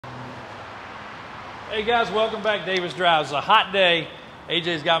Hey guys, welcome back. Davis Drive. It's a hot day.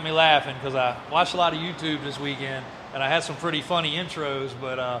 AJ's got me laughing because I watched a lot of YouTube this weekend and I had some pretty funny intros,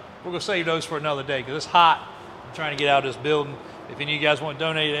 but we're going to save those for another day because it's hot. I'm trying to get out of this building. If any of you guys want to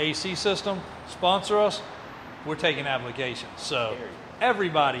donate an AC system, sponsor us, we're taking applications. So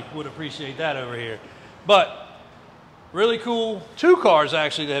everybody would appreciate that over here. But really cool, two cars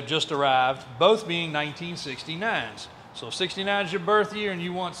actually that have just arrived, both being 1969s. So if 69 is your birth year and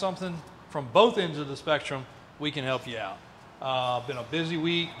you want something from both ends of the spectrum, we can help you out. Been a busy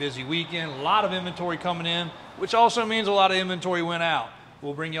week, busy weekend, a lot of inventory coming in, which also means a lot of inventory went out.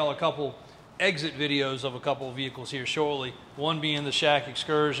 We'll bring y'all a couple exit videos of a couple of vehicles here shortly, one being the Shack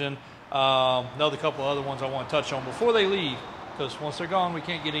Excursion, another couple other ones I want to touch on before they leave, because once they're gone, we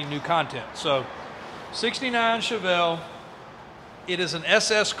can't get any new content. So, 69 Chevelle. It is an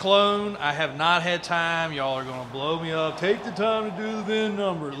SS clone. I have not had time. Y'all are going to blow me up. Take the time to do the VIN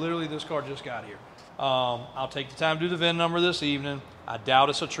number. Literally, this car just got here. I'll take the time to do the VIN number this evening. I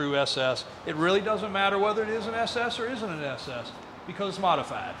doubt it's a true SS. It really doesn't matter whether it is an SS or isn't an SS because it's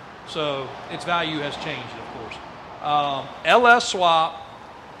modified. So its value has changed, of course. LS swap,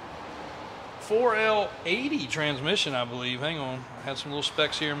 4L80 transmission, I believe. Hang on. I had some little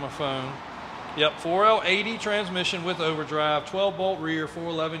specs here in my phone. Yep, 4L80 transmission with overdrive, 12-bolt rear,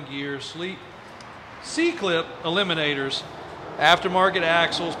 411 gears, C-clip eliminators, aftermarket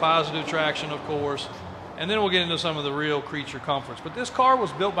axles, positive traction, of course, and then we'll get into some of the real creature comforts. But this car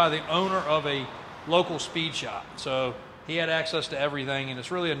was built by the owner of a local speed shop, so he had access to everything, and it's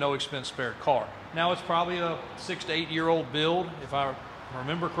really a no-expense spared car. Now, it's probably a 6 to 8 year old build, if I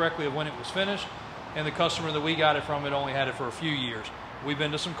remember correctly, of when it was finished, and the customer that we got it from had only had it for a few years. We've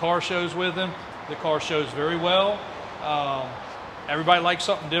been to some car shows with him. The car shows very well. Everybody likes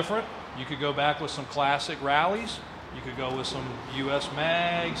something different. You could go back with some classic rallies. You could go with some US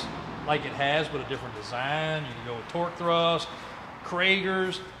mags, like it has, but a different design. You could go with torque thrust,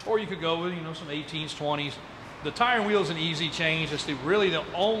 Kragers, or you could go with, some 18s, 20s. The tire and wheel is an easy change. It's really the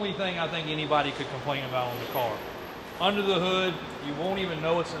only thing I think anybody could complain about on the car. Under the hood, you won't even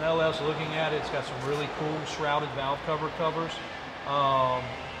know it's an LS looking at it. It's got some really cool shrouded valve cover covers.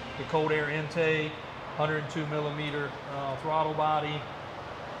 The cold air intake, 102 millimeter throttle body.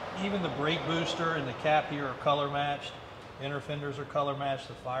 Even the brake booster and the cap here are color matched. Inner fenders are color matched.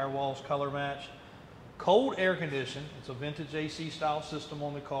 The firewall's color matched. Cold air condition. It's a vintage AC style system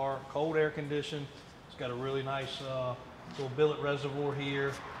on the car. Cold air condition. It's got a really nice little billet reservoir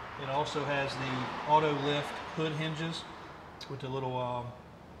here. It also has the auto lift hood hinges with the little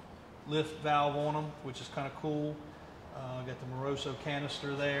lift valve on them, which is kind of cool. Got the Moroso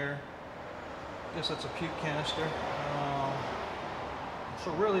canister there. I guess that's a puke canister.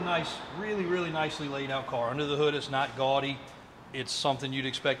 So really nice, really nicely laid out car. Under the hood, it's not gaudy. It's something you'd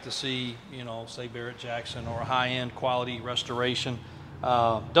expect to see, say Barrett Jackson or a high-end quality restoration.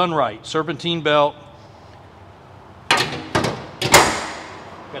 Done right. Serpentine belt. Got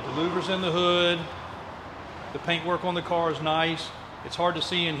the louvers in the hood. The paintwork on the car is nice. It's hard to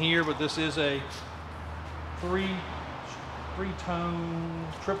see in here, but this is a three-tone,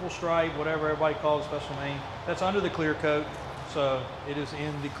 triple stripe, whatever everybody calls it, special name. That's under the clear coat, so it is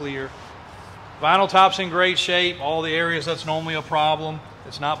in the clear. Vinyl top's in great shape. All the areas that's normally a problem.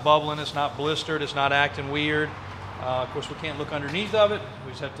 It's not bubbling, it's not blistered, it's not acting weird. Of course, we can't look underneath of it.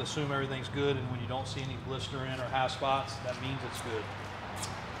 We just have to assume everything's good, and when you don't see any blistering or high spots, that means it's good.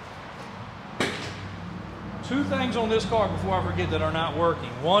 Two things on this car before I forget that are not working.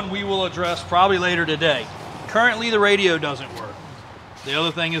 One we will address probably later today. Currently, the radio doesn't work. The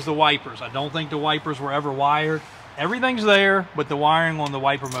other thing is the wipers. I don't think the wipers were ever wired. Everything's there, but the wiring on the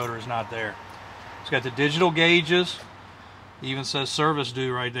wiper motor is not there. It's got the digital gauges. It even says service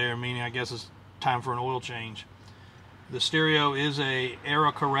due right there, meaning I guess it's time for an oil change. The stereo is a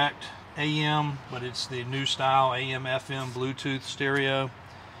era correct AM, but it's the new style AM, FM, Bluetooth stereo.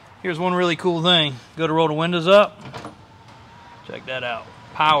 Here's one really cool thing. Go to roll the windows up. Check that out.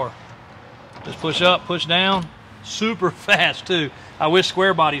 Power. Just push up, push down. Super fast too. I wish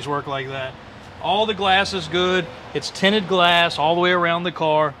square bodies work like that. All the glass is good. It's tinted glass all the way around the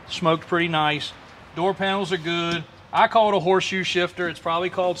car. Smoked pretty nice. Door panels are good. I call it a horseshoe shifter. It's probably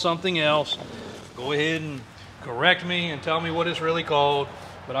called something else. Go ahead and correct me and tell me what it's really called.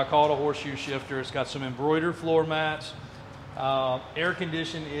 But I call it a horseshoe shifter. It's got some embroidered floor mats. Air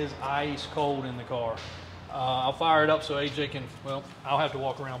condition is ice cold in the car. I'll fire it up so AJ can, well, I'll have to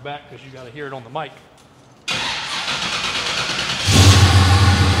walk around back because you got to hear it on the mic.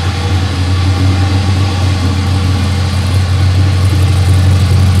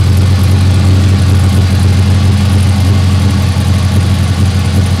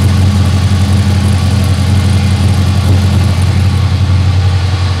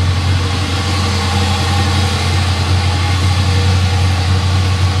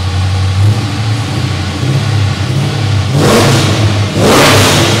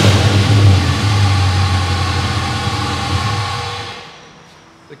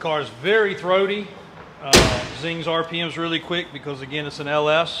 car is very throaty. Zings RPMs really quick because again it's an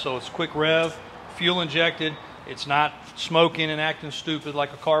LS, so it's quick rev, fuel injected. It's not smoking and acting stupid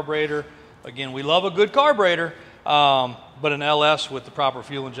like a carburetor. Again, we love a good carburetor, but an LS with the proper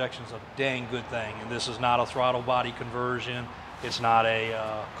fuel injection is a dang good thing. And this is not a throttle body conversion. It's not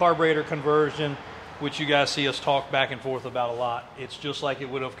a carburetor conversion, which you guys see us talk back and forth about a lot. It's just like it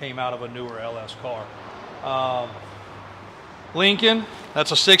would have came out of a newer LS car. Lincoln,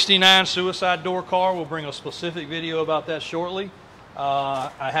 that's a 69 suicide door car. We'll bring a specific video about that shortly.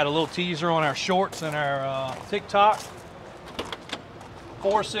 I had a little teaser on our shorts and our TikTok.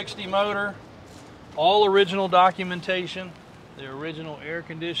 460 motor, all original documentation, the original air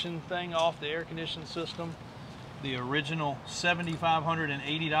conditioning thing off the air conditioning system, the original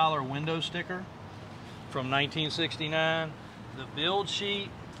 $7,580 window sticker from 1969, the build sheet,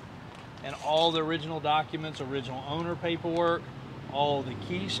 and all the original documents, original owner paperwork, all the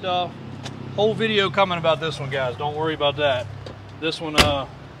key stuff. Whole video coming about this one, guys. Don't worry about that. This one,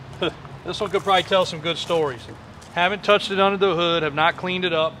 this one could probably tell some good stories. Haven't touched it under the hood, have not cleaned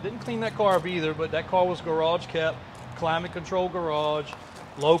it up. Didn't clean that car up either, but that car was garage kept, climate controlled garage,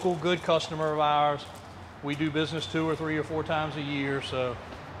 local good customer of ours. We do business 2 or 3 or 4 times a year, so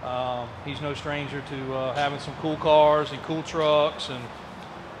he's no stranger to having some cool cars and cool trucks and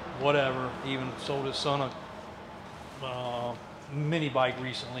whatever. Even sold his son a mini bike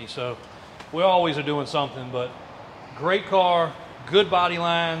recently, so we always are doing something. But great car, good body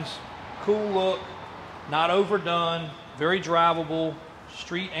lines, cool look, not overdone, very drivable,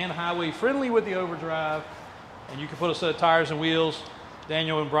 street and highway friendly with the overdrive, and you can put a set of tires and wheels.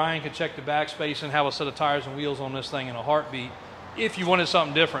 Daniel and Brian can check the backspace and have a set of tires and wheels on this thing in a heartbeat if you wanted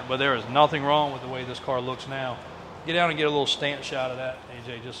something different, but there is nothing wrong with the way this car looks now. Get down and get a little stance shot of that,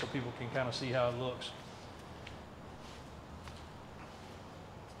 AJ, just so people can kind of see how it looks.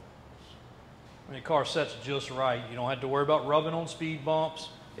 I mean, the car sets just right. You don't have to worry about rubbing on speed bumps.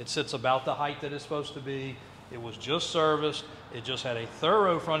 It sits about the height that it's supposed to be. It was just serviced. It just had a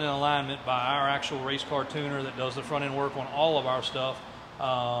thorough front end alignment by our actual race car tuner that does the front end work on all of our stuff.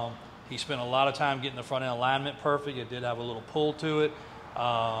 He spent a lot of time getting the front end alignment perfect. It did have a little pull to it.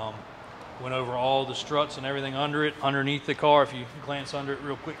 Went over all the struts and everything under it, underneath the car. If you glance under it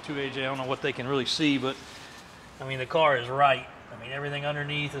real quick too, AJ, I don't know what they can really see, but I mean, the car is right. I mean, everything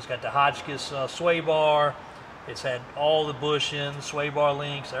underneath. It's got the Hotchkiss sway bar. It's had all the bushings, sway bar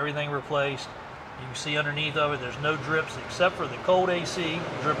links, everything replaced. You can see underneath of it, there's no drips except for the cold AC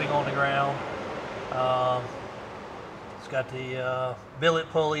dripping on the ground. It's got the billet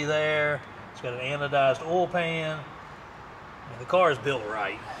pulley there. It's got an anodized oil pan. I mean, the car is built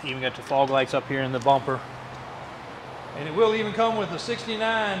right. Even got the fog lights up here in the bumper. And it will even come with the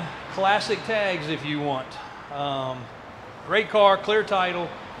 69 classic tags if you want. Great car, clear title,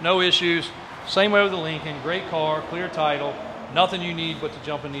 no issues. Same way with the Lincoln, great car, clear title, nothing you need but to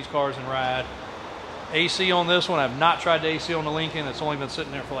jump in these cars and ride. AC on this one, I've not tried the AC on the Lincoln. It's only been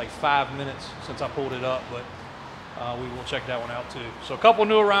sitting there for like 5 minutes since I pulled it up, but we will check that one out too. So a couple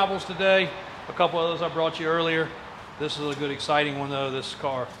new arrivals today, a couple others I brought you earlier. This is a good, exciting one though. This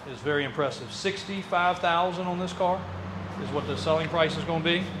car is very impressive. $65,000 on this car is what the selling price is going to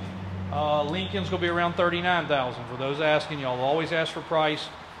be. Lincoln's going to be around $39,000. For those asking, y'all always ask for price.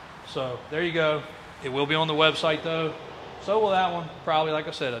 So there you go. It will be on the website though. So will that one. Probably, like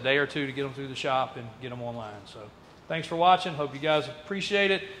I said, a day or two to get them through the shop and get them online. So thanks for watching. Hope you guys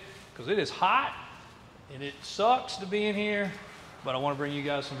appreciate it, because it is hot and it sucks to be in here, but I want to bring you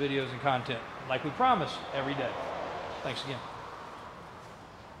guys some videos and content like we promised every day. Thanks again.